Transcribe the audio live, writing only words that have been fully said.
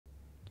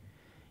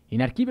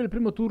In archivio il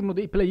primo turno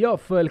dei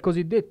playoff, il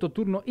cosiddetto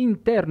turno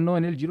interno, e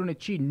nel girone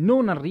C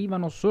non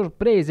arrivano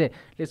sorprese.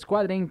 Le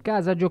squadre in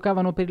casa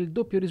giocavano per il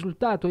doppio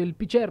risultato e il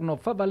Picerno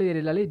fa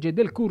valere la legge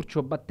del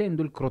Curcio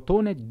battendo il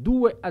Crotone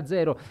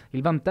 2-0.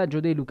 Il vantaggio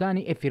dei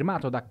lucani è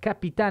firmato da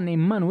capitano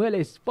Emanuele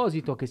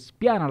Esposito che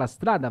spiana la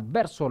strada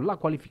verso la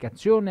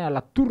qualificazione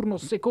alla turno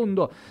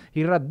secondo.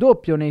 Il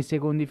raddoppio nei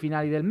secondi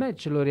finali del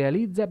match lo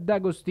realizza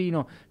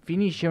D'Agostino.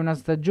 Finisce una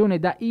stagione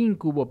da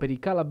incubo per i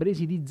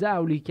calabresi di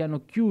Zauli che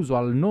hanno chiuso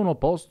al nono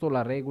posto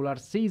la regular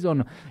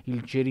season.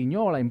 Il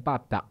Cerignola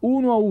impatta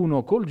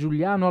 1-1 col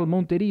Giuliano al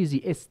Monterisi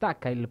e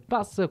stacca il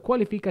pass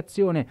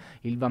qualificazione.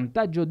 Il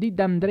vantaggio di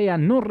D'Andrea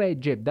non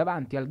regge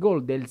davanti al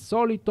gol del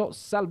solito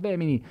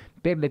Salvemini.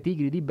 Per le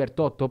Tigri di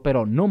Bertotto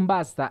però non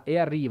basta e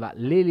arriva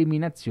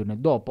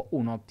l'eliminazione dopo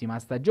un'ottima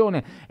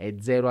stagione. È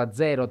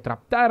 0-0 tra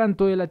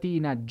Taranto e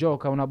Latina.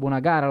 Gioca una buona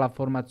gara la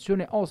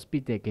formazione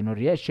ospite che non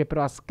riesce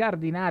però a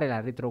scardinare la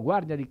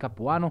retroguardia di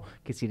Capuano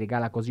che si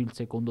regala così il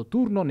secondo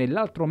turno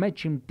nell'altro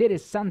match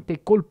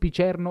interessante col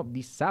Picerno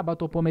di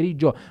sabato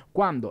pomeriggio,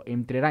 quando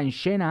entrerà in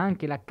scena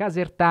anche la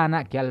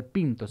Casertana che al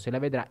Pinto se la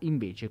vedrà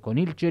invece con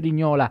il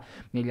Cerignola.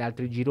 Negli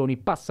altri gironi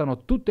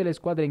passano tutte le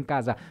squadre in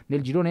casa.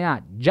 Nel girone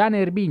A Giana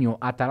Erminio,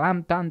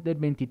 Atalanta Under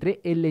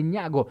 23 e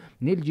Legnago.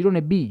 Nel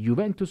girone B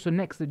Juventus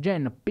Next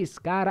Gen,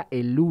 Pescara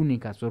e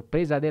l'unica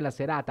sorpresa della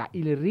serata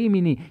il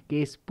Rimini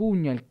che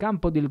espugna il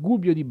campo del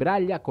Gubbio di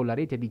Braglia con la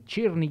rete di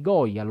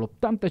Cernigoi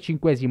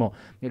all'85esimo.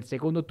 Nel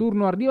secondo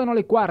turno arrivano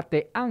le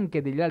quarte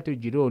anche degli altri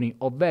gironi,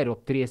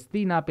 ovvero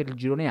Triestina per il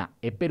girone A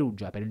e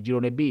Perugia per il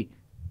girone B.